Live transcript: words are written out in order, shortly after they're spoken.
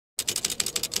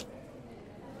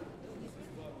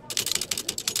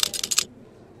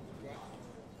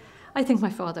I think my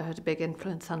father had a big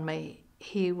influence on me.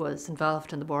 He was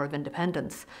involved in the War of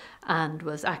Independence and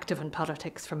was active in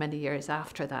politics for many years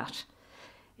after that.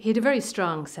 He had a very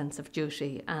strong sense of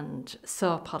duty and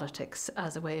saw politics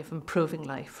as a way of improving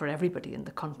life for everybody in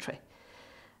the country.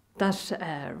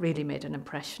 That really made an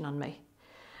impression on me.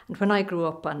 And when I grew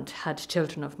up and had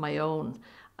children of my own,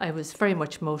 I was very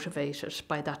much motivated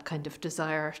by that kind of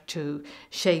desire to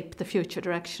shape the future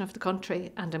direction of the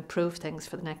country and improve things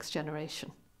for the next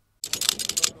generation.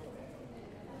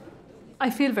 I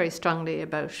feel very strongly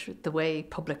about the way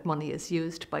public money is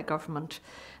used by government.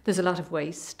 There's a lot of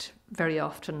waste. Very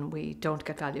often we don't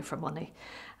get value for money.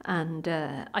 And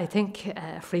I think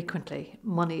frequently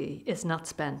money is not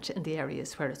spent in the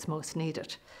areas where it's most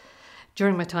needed.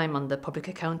 During my time on the Public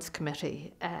Accounts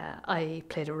Committee, I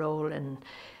played a role in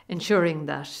ensuring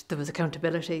that there was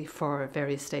accountability for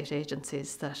various state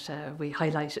agencies where we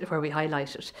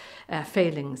highlighted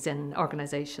failings in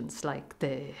organisations like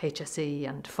the HSE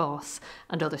and FÁS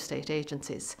and other state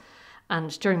agencies.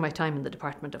 And during my time in the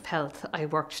Department of Health, I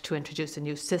worked to introduce a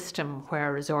new system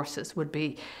where resources would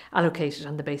be allocated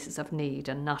on the basis of need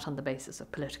and not on the basis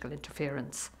of political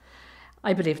interference.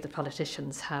 I believe that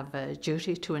politicians have a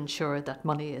duty to ensure that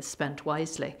money is spent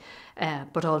wisely,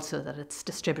 but also that it's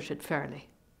distributed fairly.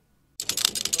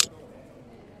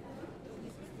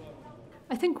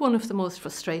 I think one of the most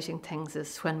frustrating things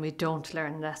is when we don't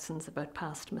learn lessons about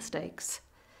past mistakes.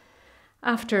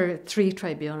 After 3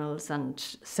 tribunals and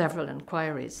several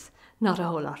inquiries, not a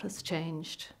whole lot has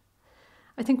changed.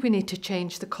 I think we need to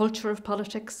change the culture of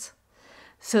politics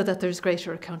so that there's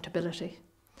greater accountability.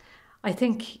 I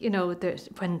think, that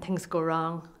when things go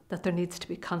wrong, that there needs to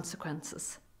be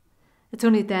consequences. It's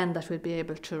only then that we'll be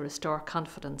able to restore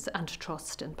confidence and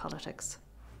trust in politics.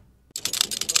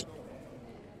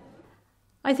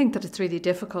 I think that it's really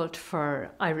difficult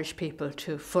for Irish people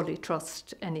to fully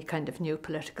trust any kind of new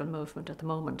political movement at the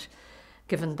moment,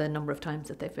 given the number of times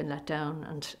that they've been let down,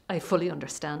 and I fully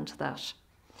understand that.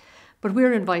 But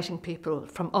we're inviting people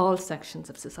from all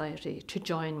sections of society to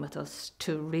join with us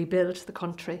to rebuild the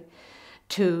country,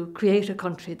 to create a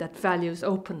country that values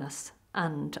openness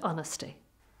and honesty.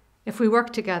 If we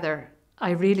work together,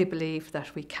 I really believe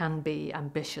that we can be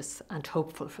ambitious and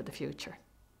hopeful for the future.